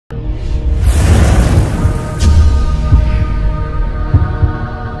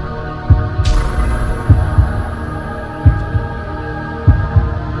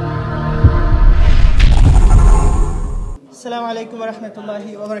alaikum wa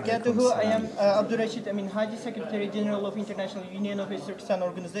rahmatullahi wa barakatuhu. I am Abdul Rashid Amin Haji, Secretary General of International Union of East Turkestan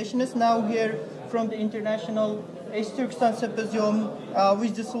Organizations. Now here from the International East Turkestan Symposium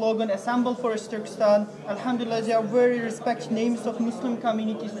with the slogan Assemble for East Turkestan. Alhamdulillah, there are very respected names of Muslim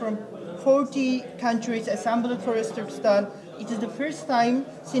communities from 40 countries assembled for East Turkestan. It is the first time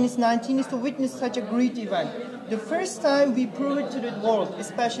since 19 to witness such a great event. The first time we prove it to the world,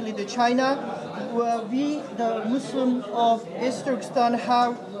 especially the China, we, the Muslims of East Turkestan,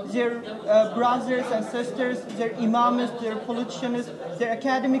 have their brothers and sisters, their imams, their politicians, their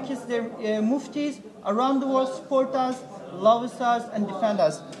academics, their muftis around the world support us, love us, and defend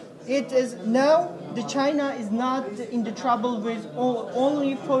us. It is now the China is not in the trouble with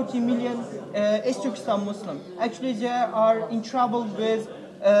only 40 million East Turkestan Muslims. Actually, they are in trouble with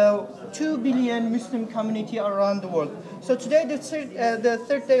 2 billion Muslim community around the world. So today, the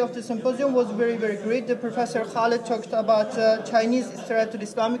third day of the symposium was very, very great. The Professor Khaled talked about Chinese threat to the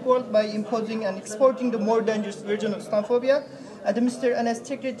Islamic world by imposing and exporting the more dangerous version of Islamophobia. And Mr.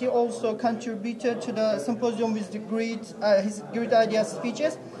 Altikriti also contributed to the symposium with the his great ideas,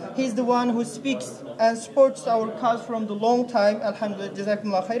 speeches. He's the one who speaks and supports our cause from the long time. Alhamdulillah,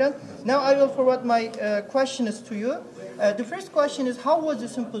 jazakumullah khairan. Now I will forward my questions to you. The first question is, how was the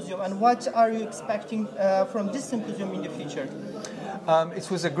symposium and what are you expecting from this symposium in the future? It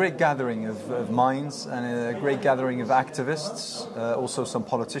was a great gathering of minds and a great gathering of activists, also some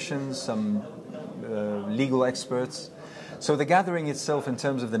politicians, some legal experts. So the gathering itself, in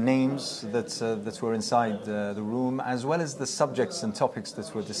terms of the names that were inside the room, as well as the subjects and topics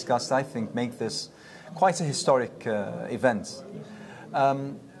that were discussed, I think make this quite a historic event.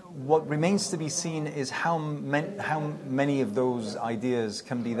 What remains to be seen is how many of those ideas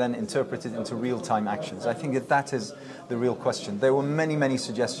can be then interpreted into real-time actions. I think that is the real question. There were many, many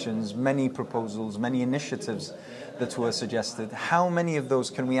suggestions, many proposals, many initiatives that were suggested. How many of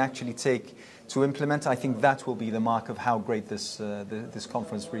those can we actually take to implement? I think that will be the mark of how great this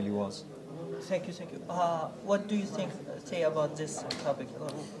conference really was. Thank you, thank you. What do you say about this topic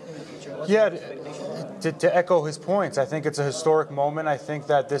in the future? To echo his points, I think it's a historic moment. I think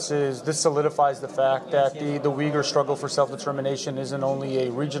that this solidifies the fact that the Uyghur struggle for self-determination isn't only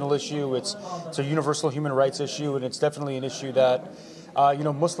a regional issue; it's a universal human rights issue, and it's definitely an issue that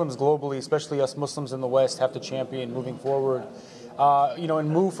Muslims globally, especially us Muslims in the West, have to champion moving forward. And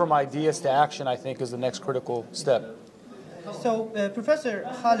move from ideas to action, I think, is the next critical step. So, Professor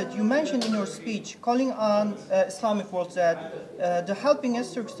Khaled, you mentioned in your speech, calling on Islamic world, that the helping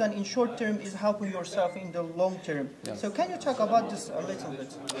East Turkestan in short term is helping yourself in the long term. Yeah. So can you talk about this a little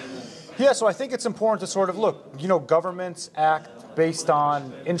bit? Yeah, so I think it's important to sort of look, governments act based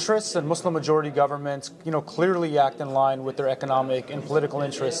on interests, and Muslim majority governments, clearly act in line with their economic and political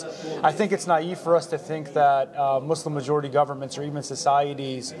interests. I think it's naive for us to think that Muslim majority governments or even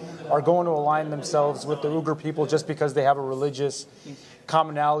societies are going to align themselves with the Uyghur people just because they have a religious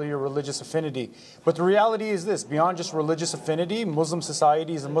commonality or religious affinity. But the reality is this: beyond just religious affinity, Muslim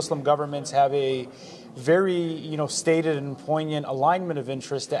societies and Muslim governments have a very, stated and poignant alignment of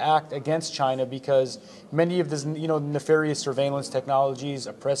interest to act against China, because many of these, nefarious surveillance technologies,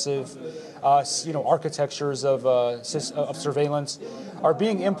 oppressive, architectures of surveillance are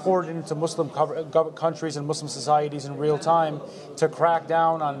being imported into Muslim countries and Muslim societies in real time to crack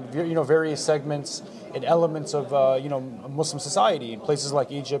down on, various segments and elements of, Muslim society in places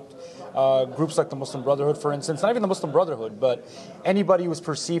like Egypt. Groups like the Muslim Brotherhood, for instance, not even the Muslim Brotherhood, but anybody who is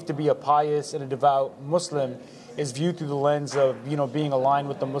perceived to be a pious and a devout Muslim is viewed through the lens of, being aligned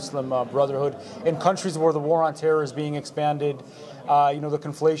with the Muslim Brotherhood. In countries where the war on terror is being expanded, the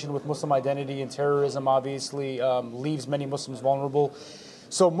conflation with Muslim identity and terrorism obviously leaves many Muslims vulnerable.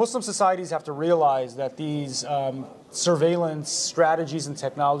 So Muslim societies have to realize that these surveillance strategies and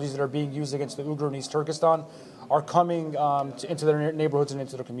technologies that are being used against the Uyghur and East Turkestan are coming into their neighborhoods and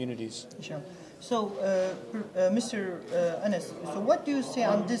into their communities. So, Mr. Anas, so what do you say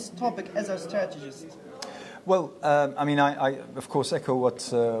on this topic as a strategist? Well, I of course echo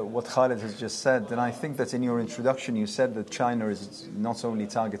what Khaled has just said, and I think that in your introduction you said that China is not only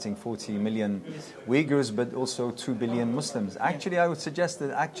targeting 40 million Uyghurs but also 2 billion Muslims. Actually, I would suggest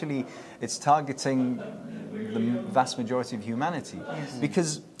that actually it's targeting the vast majority of humanity,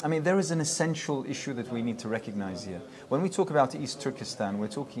 because there is an essential issue that we need to recognize here. When we talk about East Turkestan, we're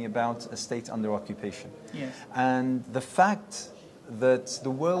talking about a state under occupation, and the fact that the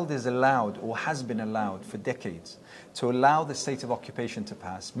world is allowed, or has been allowed for decades, to allow the state of occupation to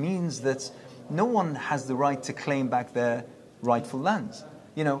pass means that no one has the right to claim back their rightful lands.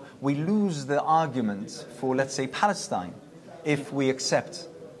 We lose the argument for, let's say, Palestine if we accept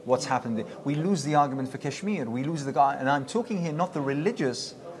what's happened there. We lose the argument for Kashmir. We lose the guy, and I'm talking here not the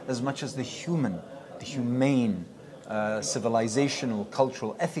religious as much as the human, the humane, civilizational,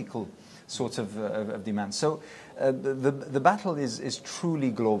 cultural, ethical sorts of demands. So the battle is truly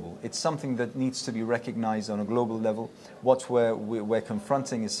global. It's something that needs to be recognized on a global level. What we're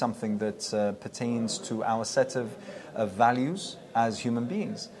confronting is something that pertains to our set of values as human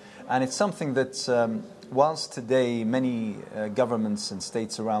beings. And it's something that, whilst today many governments and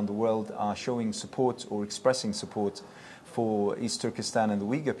states around the world are showing support or expressing support for East Turkestan and the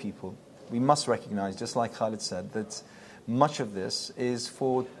Uyghur people, we must recognize, just like Khaled said, that much of this is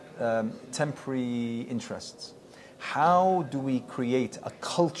for temporary interests. How do we create a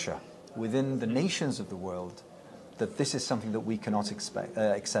culture within the nations of the world that this is something that we cannot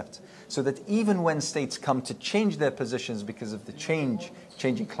accept? So that even when states come to change their positions because of the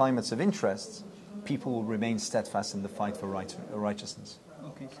changing climates of interests, people will remain steadfast in the fight for righteousness.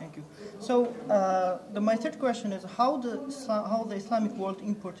 Okay, thank you. So my third question is how the Islamic world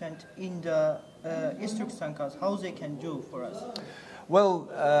important in the East Turkestan cause, how they can do for us? Well,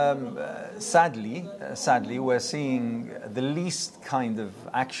 sadly, we're seeing the least kind of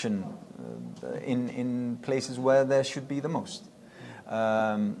action in places where there should be the most.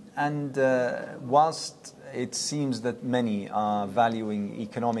 Whilst it seems that many are valuing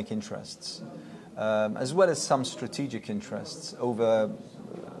economic interests, as well as some strategic interests over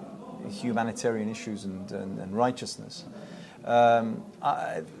humanitarian issues and righteousness,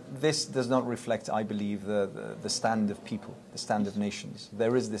 this does not reflect, I believe, the stand of people, the stand of nations.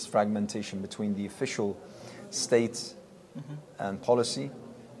 There is this fragmentation between the official state and policy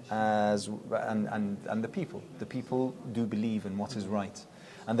and the people. The people do believe in what is right.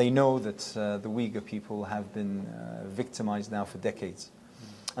 And they know that the Uyghur people have been victimized now for decades.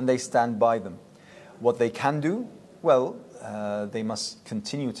 And they stand by them. What they can do, well, they must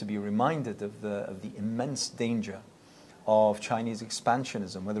continue to be reminded of the immense danger of Chinese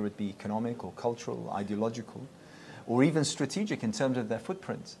expansionism, whether it be economic or cultural, ideological, or even strategic in terms of their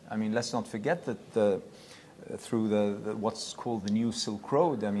footprint. I mean, let's not forget that through what's called the New Silk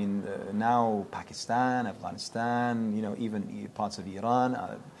Road, I mean, now Pakistan, Afghanistan, even parts of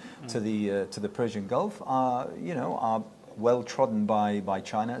Iran, to the Persian Gulf are well trodden by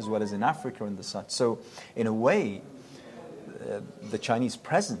China, as well as in Africa and the such. So, in a way, the Chinese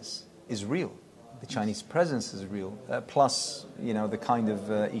presence is real. The Chinese presence is real, plus the kind of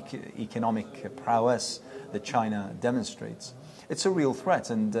economic prowess that China demonstrates. It's a real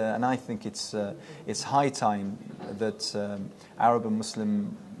threat, and I think it's high time that Arab and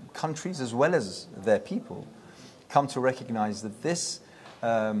Muslim countries, as well as their people, come to recognize that this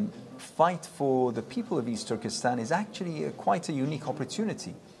fight for the people of East Turkestan is actually quite a unique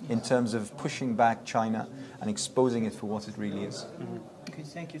opportunity in terms of pushing back China and exposing it for what it really is. Okay,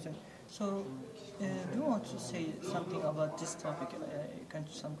 thank you, sir. So, do you want to say something about this topic,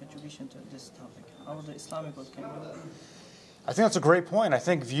 some contribution to this topic, how the Islamic world can do it? I think that's a great point. I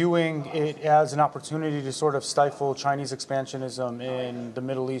think viewing it as an opportunity to sort of stifle Chinese expansionism in the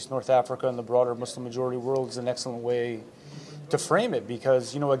Middle East, North Africa, and the broader Muslim majority world is an excellent way to frame it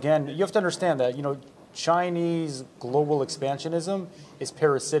because, again, you have to understand that, Chinese global expansionism is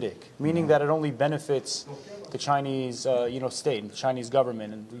parasitic, meaning that it only benefits the Chinese, state, the Chinese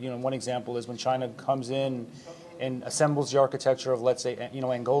government. And, one example is when China comes in and assembles the architecture of, let's say,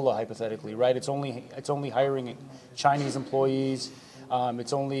 Angola, hypothetically, right? It's only hiring Chinese employees.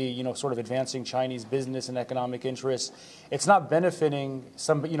 It's only, sort of advancing Chinese business and economic interests. It's not benefiting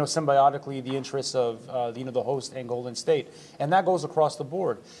symbiotically the interests of, the host Angolan state. And that goes across the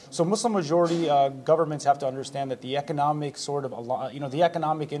board. So Muslim majority governments have to understand that the economic the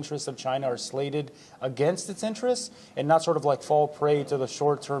economic interests of China are slated against its interests and not sort of like fall prey to the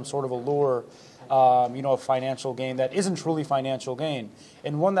short-term sort of allure of financial gain that isn't truly financial gain.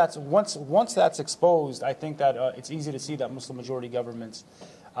 And once that's exposed, I think that it's easy to see that Muslim majority governments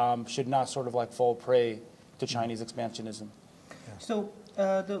should not sort of like fall prey to Chinese expansionism. Yeah. So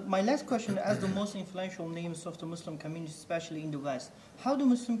my last question, as the most influential names of the Muslim community, especially in the West, how do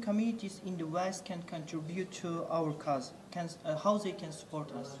Muslim communities in the West can contribute to our cause? How they can support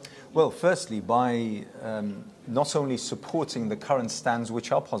us? Well, firstly, by not only supporting the current stands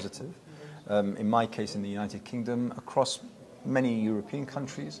which are positive, in my case in the United Kingdom, across many European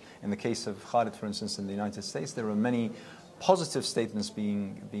countries. In the case of Khaled, for instance, in the United States, there are many positive statements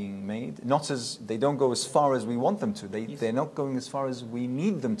being made. They don't go as far as we want them to. They're not going as far as we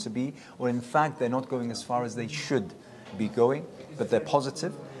need them to be, or in fact, they're not going as far as they should be going, but they're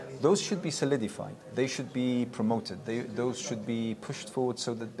positive. those should be solidified. They should be promoted. Those should be pushed forward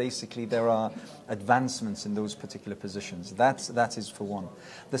so that basically there are advancements in those particular positions. That is for one.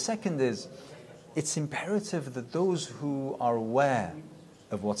 The second is, it's imperative that those who are aware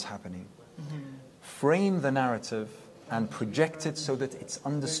of what's happening frame the narrative and project it so that it's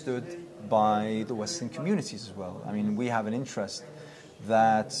understood by the Western communities as well. I mean, we have an interest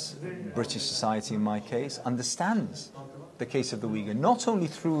that British society, in my case, understands the case of the Uyghur, not only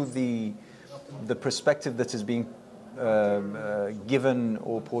through the perspective that is being given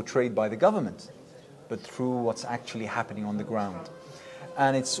or portrayed by the government, but through what's actually happening on the ground.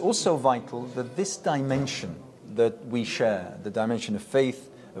 And it's also vital that this dimension that we share, the dimension of faith,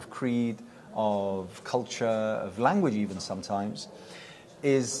 of creed, of culture, of language even sometimes,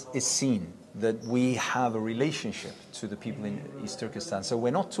 is seen, that we have a relationship to the people in East Turkestan. So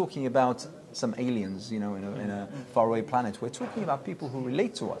we're not talking about some aliens, in a faraway planet. We're talking about people who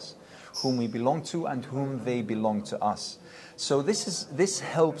relate to us, whom we belong to and whom they belong to us. So this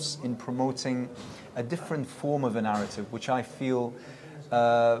helps in promoting a different form of a narrative, which I feel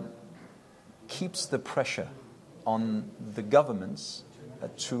keeps the pressure on the governments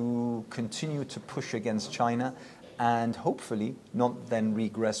to continue to push against China and hopefully not then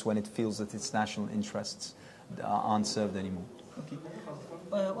regress when it feels that its national interests aren't served anymore. Okay.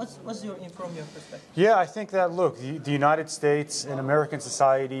 What's from your perspective? Yeah, I think that, look, the United States and American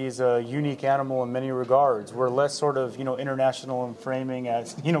society is a unique animal in many regards. We're less sort of, international in framing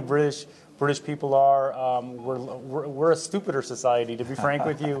as, British people are. We're a stupider society, to be frank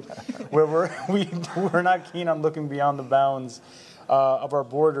with you, where we're not keen on looking beyond the bounds of our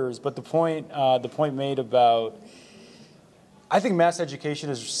borders. But the point made about, I think mass education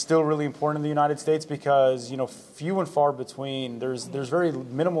is still really important in the United States because, few and far between, there's very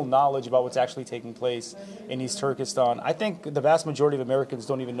minimal knowledge about what's actually taking place in East Turkestan. I think the vast majority of Americans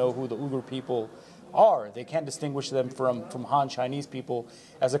don't even know who the Uyghur people are. They can't distinguish them from Han Chinese people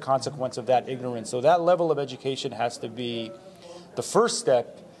as a consequence of that ignorance. So that level of education has to be the first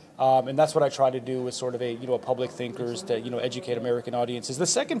step. And that's what I try to do as sort of a public thinkers to educate American audiences. The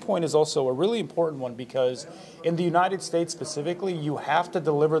second point is also a really important one because in the United States specifically, you have to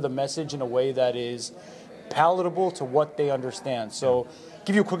deliver the message in a way that is palatable to what they understand. So,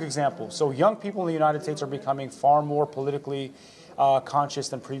 give you a quick example. So, young people in the United States are becoming far more politically conscious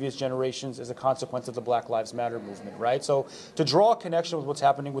than previous generations as a consequence of the Black Lives Matter movement, right? So to draw a connection with what's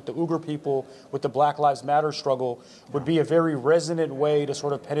happening with the Uyghur people, with the Black Lives Matter struggle, would be a very resonant way to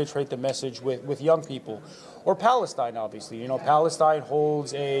sort of penetrate the message with young people. Or Palestine, obviously. Palestine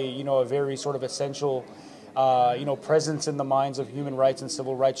holds a very sort of essential presence in the minds of human rights and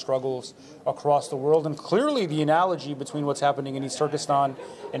civil rights struggles across the world. And clearly the analogy between what's happening in East Turkestan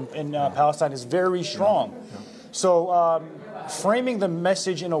and Palestine is very strong. So framing the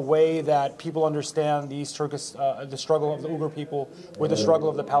message in a way that people understand the struggle of the Uyghur people with the struggle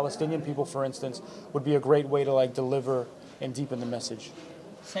of the Palestinian people, for instance, would be a great way to deliver and deepen the message.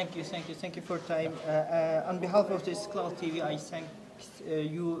 Thank you for time. On behalf of the Istiklal TV, I thank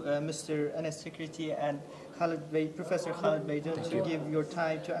you, Mr. Altikriti and Khaled Professor Khaled Beydoun, to give your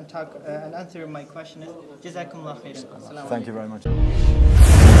time to talk and answer my questions. Jazakumullah khairan. Thank you very much.